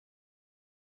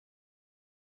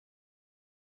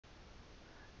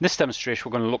In this demonstration,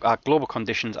 we're going to look at global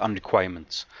conditions and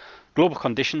requirements. Global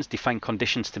conditions define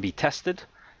conditions to be tested.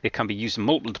 They can be used in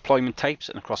multiple deployment types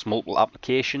and across multiple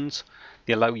applications.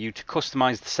 They allow you to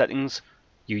customize the settings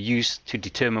you use to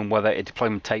determine whether a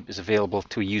deployment type is available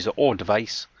to a user or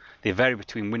device. They vary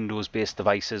between Windows-based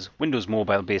devices, Windows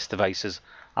Mobile-based devices,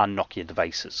 and Nokia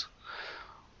devices.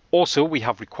 Also, we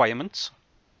have requirements.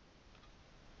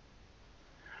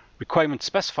 Requirements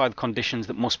specify the conditions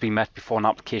that must be met before an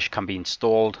application can be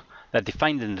installed. They're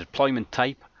defined in the deployment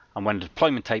type, and when the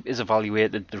deployment type is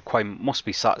evaluated, the requirement must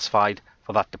be satisfied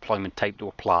for that deployment type to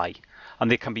apply.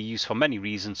 And they can be used for many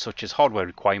reasons, such as hardware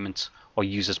requirements or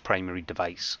user's primary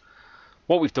device.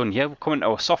 What we've done here, we've come into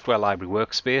our software library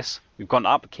workspace, we've gone to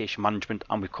application management,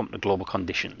 and we've come to global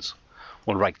conditions.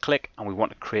 We'll right click and we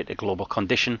want to create a global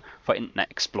condition for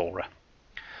Internet Explorer.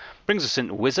 Brings us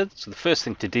into Wizard, so the first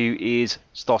thing to do is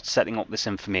start setting up this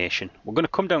information. We're going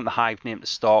to come down to the Hive name to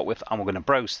start with, and we're going to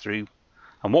browse through,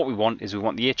 and what we want is we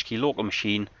want the HKey local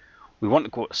machine, we want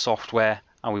to go to software,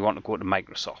 and we want to go to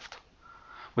Microsoft.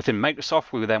 Within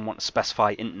Microsoft, we then want to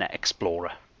specify Internet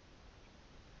Explorer.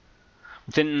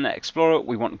 Within Internet Explorer,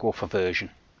 we want to go for version,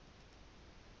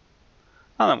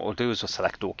 and then what we'll do is we'll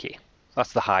select OK.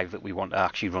 That's the Hive that we want to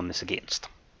actually run this against.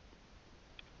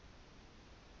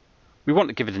 We want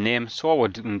to give it a name, so all we're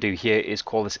going to do here is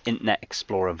call this Internet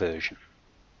Explorer version.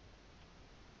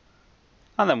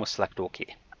 And then we'll select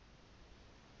OK.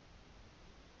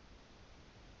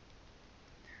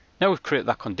 Now we've created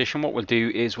that condition, what we'll do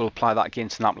is we'll apply that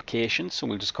against an application. So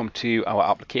we'll just come to our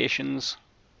applications,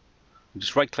 we'll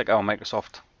just right click our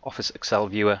Microsoft Office Excel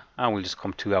viewer, and we'll just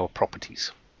come to our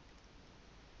properties.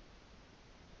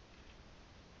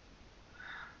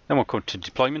 Then we'll come to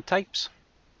deployment types.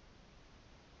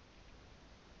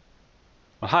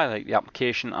 We'll highlight the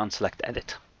application and select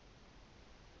Edit.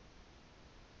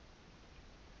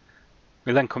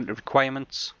 We'll then come to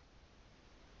Requirements.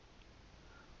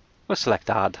 We'll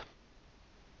select Add.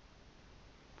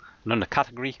 And under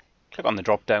Category, click on the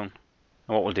drop down.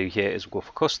 And what we'll do here is we'll go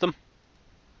for Custom.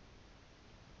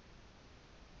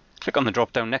 Click on the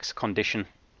drop down next to Condition.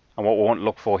 And what we want to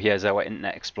look for here is our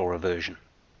Internet Explorer version.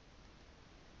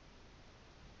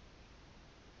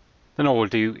 Then all we'll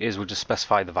do is we'll just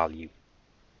specify the value.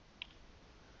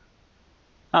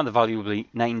 And the value will be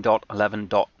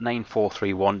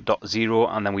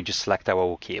 9.11.9431.0, and then we just select our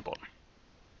OK button.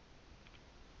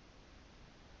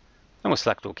 Then we'll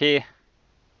select OK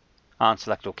and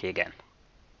select OK again.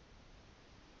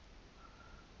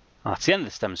 And that's the end of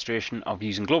this demonstration of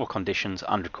using global conditions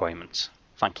and requirements.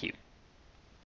 Thank you.